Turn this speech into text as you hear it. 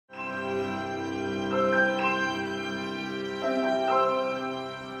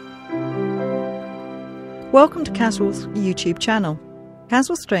Welcome to Caswell's YouTube channel.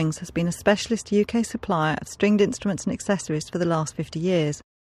 Caswell Strings has been a specialist UK supplier of stringed instruments and accessories for the last 50 years.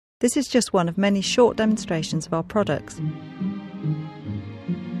 This is just one of many short demonstrations of our products.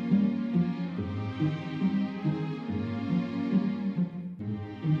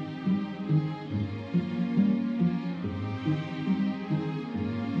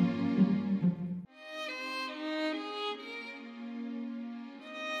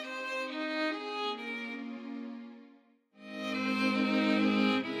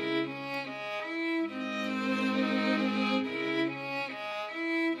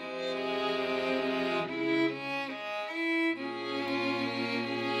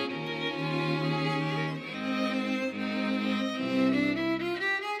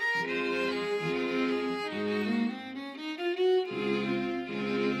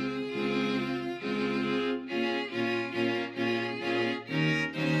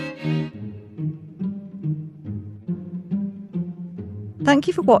 Thank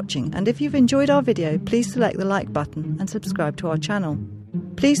you for watching, and if you've enjoyed our video, please select the like button and subscribe to our channel.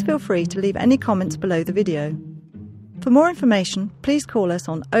 Please feel free to leave any comments below the video. For more information, please call us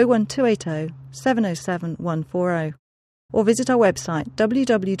on 01280 707 140 or visit our website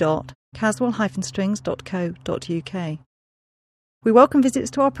www.caswell-strings.co.uk. We welcome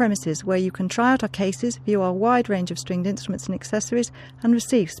visits to our premises where you can try out our cases, view our wide range of stringed instruments and accessories and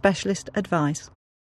receive specialist advice.